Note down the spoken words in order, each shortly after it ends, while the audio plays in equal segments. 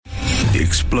The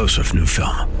explosive new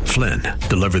film, Flynn,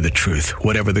 Deliver the Truth,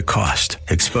 Whatever the Cost,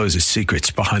 exposes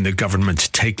secrets behind the government's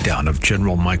takedown of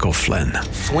General Michael Flynn.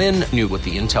 Flynn knew what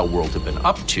the intel world had been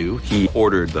up to. He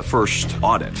ordered the first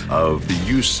audit of the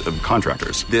use of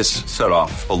contractors. This set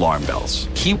off alarm bells.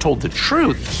 He told the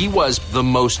truth. He was the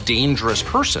most dangerous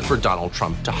person for Donald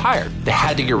Trump to hire. They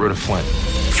had to get rid of Flynn.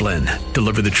 Flynn,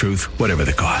 Deliver the Truth, Whatever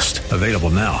the Cost. Available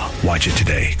now. Watch it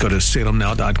today. Go to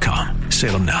salemnow.com.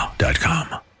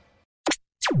 salemnow.com.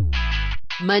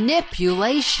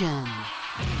 Manipulation.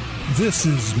 This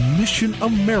is Mission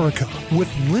America with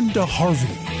Linda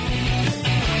Harvey.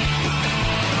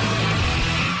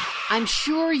 I'm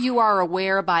sure you are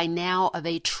aware by now of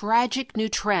a tragic new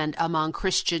trend among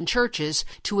Christian churches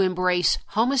to embrace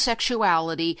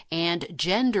homosexuality and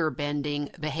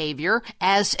gender-bending behavior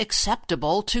as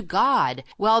acceptable to God.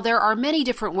 Well, there are many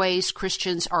different ways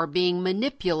Christians are being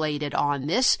manipulated on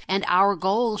this, and our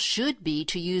goal should be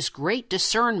to use great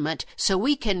discernment so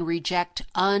we can reject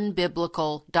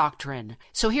unbiblical doctrine.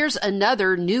 So here's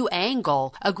another new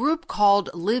angle. A group called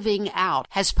Living Out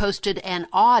has posted an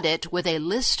audit with a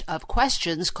list of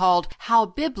questions called How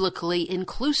Biblically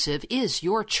Inclusive Is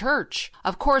Your Church?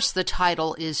 Of course, the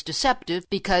title is deceptive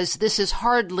because this is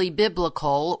hardly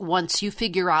biblical once you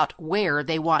figure out where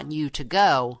they want you to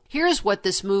go. Here's what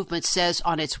this movement says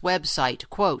on its website,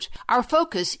 quote, "Our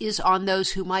focus is on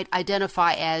those who might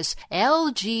identify as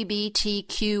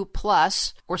LGBTQ+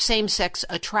 or same-sex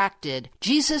attracted.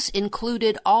 Jesus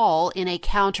included all in a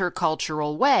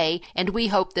countercultural way, and we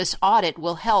hope this audit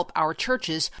will help our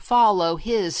churches follow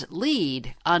his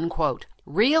lead," unquote.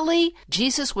 Really?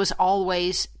 Jesus was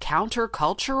always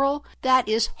countercultural? That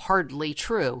is hardly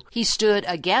true. He stood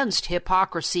against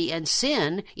hypocrisy and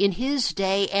sin in his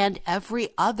day and every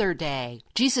other day.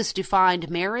 Jesus defined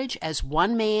marriage as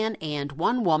one man and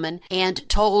one woman and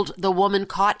told the woman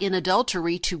caught in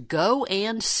adultery to go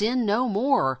and sin no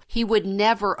more. He would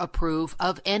never approve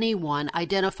of anyone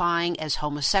identifying as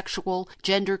homosexual,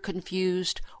 gender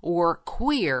confused, or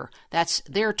queer. That's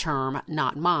their term,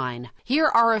 not mine. Here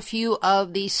are a few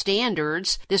of the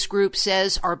standards this group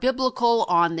says are biblical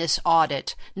on this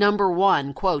audit. Number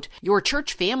 1, quote, "Your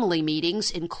church family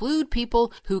meetings include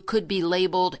people who could be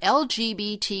labeled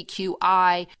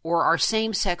LGBTQI or are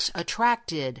same-sex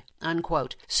attracted,"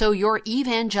 unquote. So your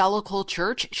evangelical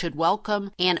church should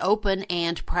welcome an open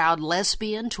and proud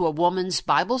lesbian to a woman's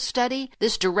Bible study?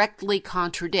 This directly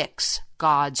contradicts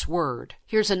God's Word.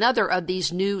 Here's another of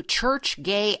these new church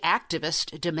gay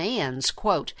activist demands,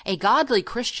 quote, "A godly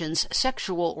Christian's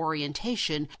sexual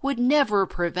orientation would never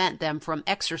prevent them from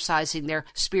exercising their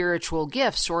spiritual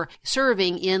gifts or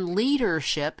serving in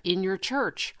leadership in your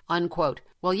church," unquote.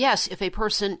 Well, yes, if a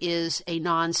person is a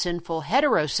non-sinful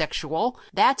heterosexual,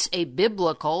 that's a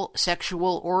biblical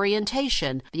sexual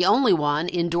orientation, the only one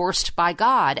endorsed by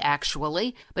God,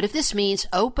 actually. But if this means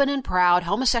open and proud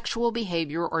homosexual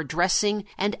behavior or dressing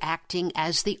and acting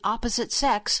as the opposite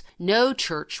sex, no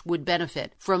church would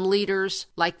benefit from leaders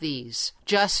like these.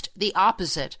 Just the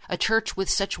opposite. A church with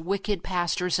such wicked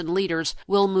pastors and leaders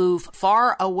will move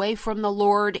far away from the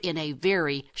Lord in a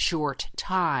very short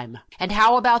time. And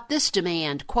how about this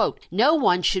demand? Quote, "No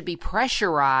one should be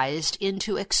pressurized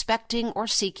into expecting or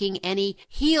seeking any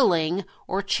healing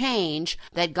or change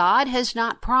that God has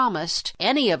not promised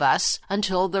any of us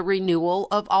until the renewal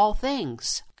of all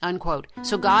things," unquote.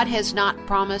 So God has not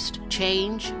promised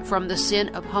change from the sin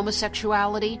of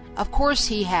homosexuality? Of course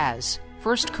he has.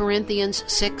 1 Corinthians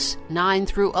 6, 9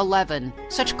 through 11.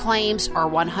 Such claims are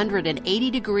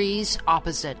 180 degrees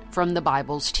opposite from the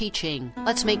Bible's teaching.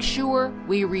 Let's make sure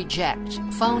we reject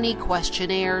phony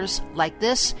questionnaires like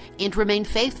this and remain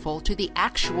faithful to the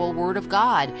actual Word of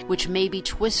God, which may be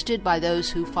twisted by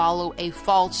those who follow a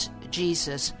false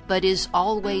Jesus, but is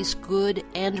always good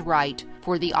and right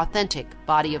for the authentic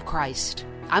body of Christ.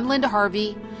 I'm Linda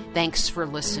Harvey. Thanks for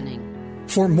listening.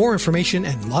 For more information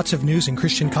and lots of news and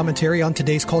Christian commentary on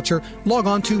today's culture, log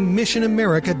on to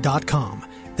missionamerica.com.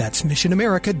 That's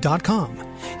missionamerica.com.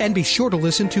 And be sure to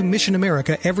listen to Mission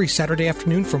America every Saturday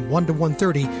afternoon from 1 to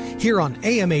 1:30 here on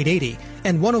AM 880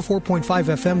 and 104.5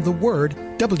 FM The Word,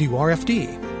 WRFD.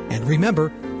 And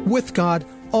remember, with God,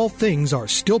 all things are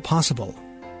still possible.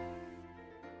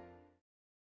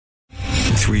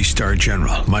 3-star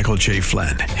General Michael J.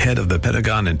 Flynn, head of the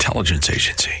Pentagon Intelligence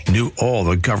Agency, knew all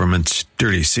the government's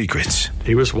dirty secrets.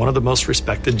 He was one of the most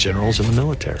respected generals in the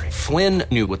military. Flynn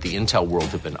knew what the intel world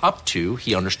had been up to.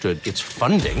 He understood its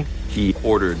funding. He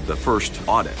ordered the first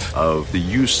audit of the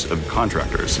use of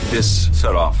contractors. This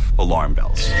set off alarm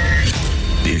bells.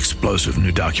 The explosive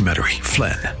new documentary,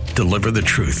 Flynn, deliver the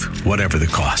truth, whatever the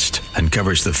cost,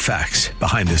 uncovers the facts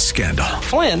behind the scandal.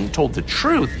 Flynn told the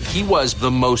truth. He was the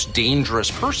most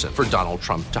dangerous person for Donald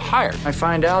Trump to hire. I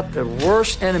find out the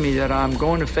worst enemy that I'm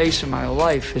going to face in my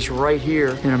life is right here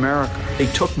in America. They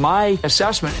took my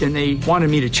assessment and they wanted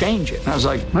me to change it. And I was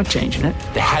like, I'm not changing it.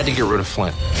 They had to get rid of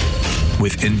Flynn.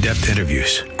 With in-depth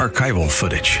interviews, archival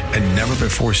footage, and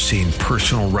never-before-seen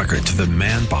personal records of the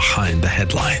man behind the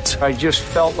headlines. I just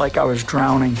felt like I was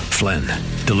drowning. Flynn,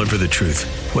 deliver the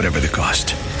truth, whatever the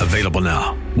cost. Available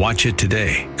now. Watch it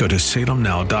today. Go to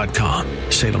salemnow.com.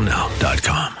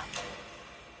 salemnow.com.